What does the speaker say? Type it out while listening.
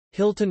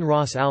Hilton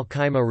Ras Al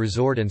Khaimah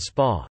Resort and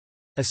Spa.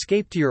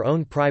 Escape to your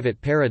own private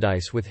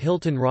paradise with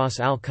Hilton Ras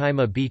Al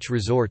Khaimah Beach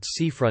Resort's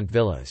seafront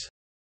villas.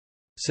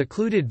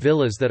 Secluded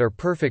villas that are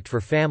perfect for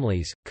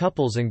families,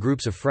 couples and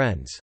groups of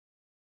friends.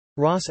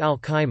 Ras Al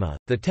Khaimah,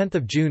 10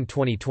 June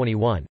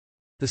 2021.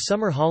 The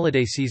summer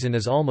holiday season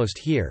is almost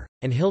here,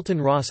 and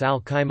Hilton Ras Al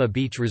Khaimah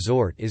Beach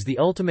Resort is the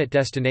ultimate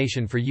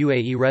destination for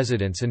UAE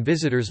residents and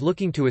visitors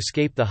looking to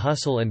escape the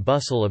hustle and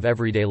bustle of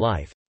everyday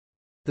life.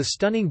 The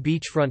stunning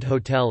beachfront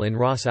hotel in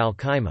Ras Al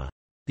Khaimah,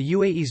 the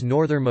UAE's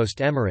northernmost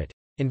emirate,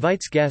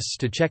 invites guests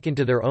to check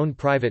into their own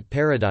private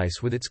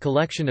paradise with its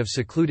collection of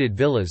secluded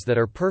villas that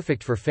are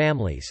perfect for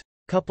families,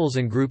 couples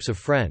and groups of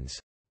friends.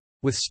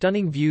 With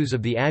stunning views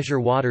of the azure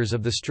waters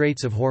of the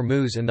Straits of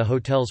Hormuz and the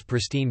hotel's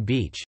pristine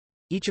beach,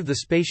 each of the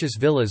spacious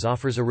villas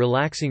offers a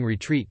relaxing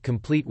retreat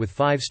complete with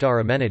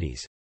 5-star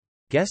amenities.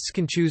 Guests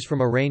can choose from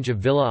a range of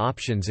villa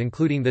options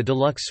including the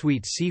Deluxe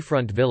Suite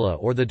Seafront Villa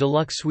or the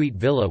Deluxe Suite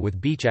Villa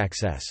with beach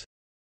access.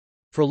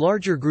 For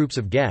larger groups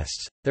of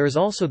guests, there is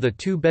also the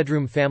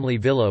 2-bedroom family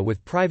villa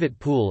with private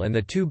pool and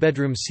the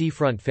 2-bedroom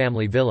seafront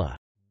family villa.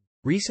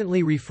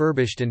 Recently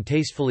refurbished and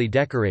tastefully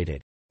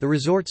decorated, the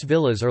resort's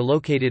villas are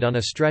located on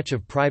a stretch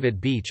of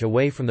private beach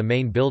away from the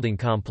main building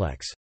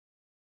complex.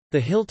 The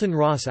Hilton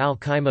Ras Al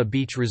Khaimah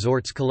Beach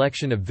Resort's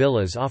collection of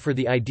villas offer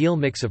the ideal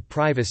mix of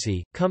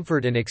privacy,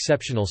 comfort and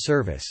exceptional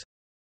service.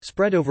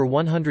 Spread over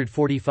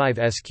 145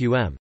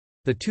 sqm,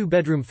 the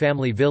 2-bedroom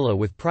family villa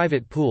with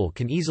private pool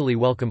can easily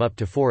welcome up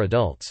to 4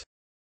 adults.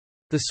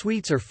 The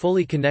suites are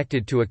fully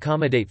connected to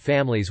accommodate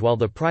families while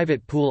the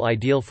private pool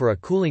ideal for a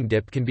cooling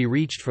dip can be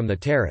reached from the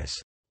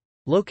terrace.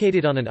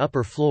 Located on an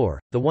upper floor,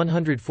 the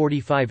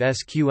 145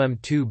 sqm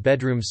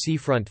 2-bedroom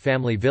seafront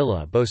family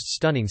villa boasts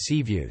stunning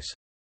sea views.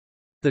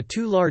 The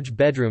 2 large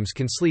bedrooms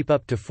can sleep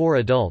up to 4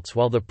 adults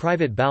while the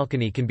private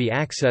balcony can be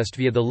accessed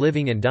via the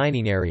living and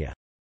dining area.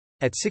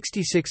 At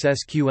 66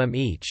 sqm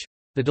each,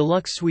 the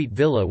Deluxe Suite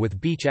Villa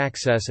with beach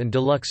access and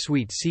Deluxe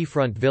Suite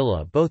Seafront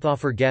Villa both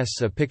offer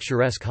guests a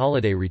picturesque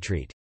holiday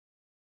retreat.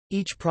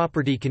 Each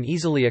property can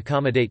easily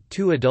accommodate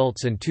 2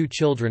 adults and 2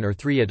 children or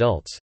 3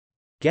 adults.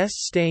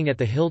 Guests staying at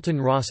the Hilton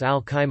Ras Al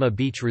Khaimah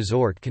Beach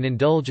Resort can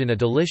indulge in a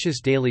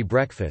delicious daily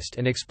breakfast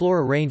and explore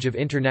a range of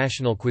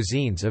international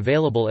cuisines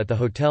available at the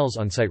hotel's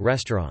on-site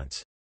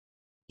restaurants.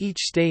 Each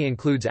stay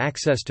includes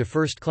access to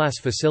first-class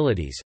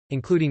facilities,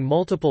 including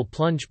multiple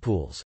plunge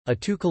pools, a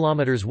 2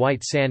 km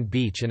white sand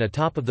beach and a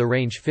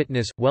top-of-the-range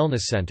fitness,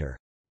 wellness center.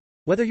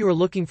 Whether you are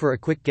looking for a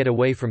quick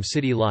getaway from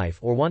city life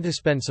or want to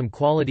spend some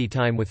quality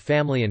time with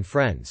family and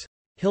friends,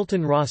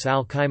 Hilton Ras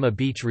Al Khaimah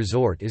Beach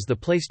Resort is the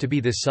place to be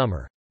this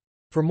summer.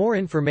 For more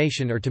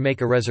information or to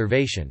make a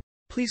reservation,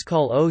 please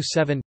call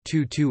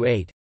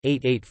 07-228-884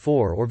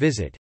 or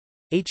visit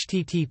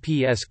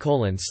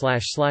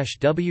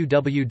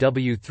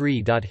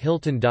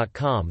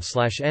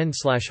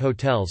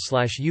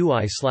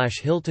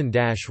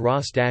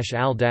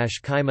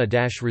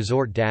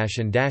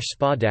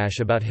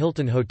About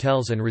Hilton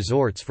Hotels and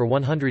Resorts. For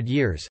 100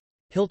 years,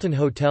 Hilton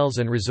Hotels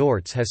and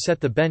Resorts has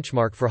set the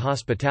benchmark for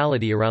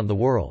hospitality around the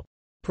world,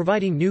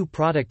 providing new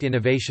product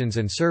innovations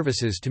and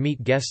services to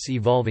meet guests'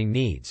 evolving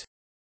needs.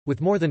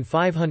 With more than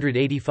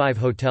 585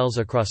 hotels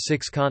across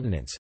 6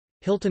 continents,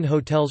 Hilton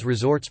Hotels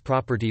Resorts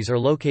properties are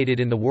located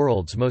in the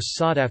world's most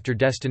sought-after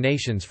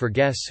destinations for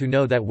guests who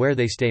know that where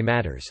they stay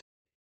matters.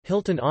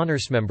 Hilton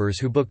Honors members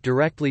who book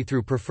directly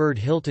through preferred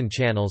Hilton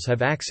channels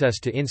have access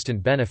to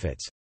instant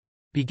benefits.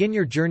 Begin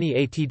your journey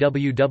at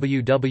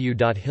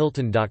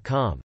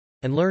www.hilton.com.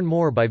 And learn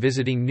more by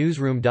visiting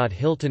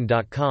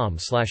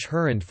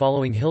newsroom.hilton.com/her and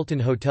following Hilton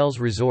Hotels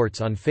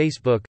Resorts on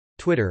Facebook,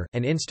 Twitter,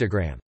 and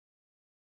Instagram.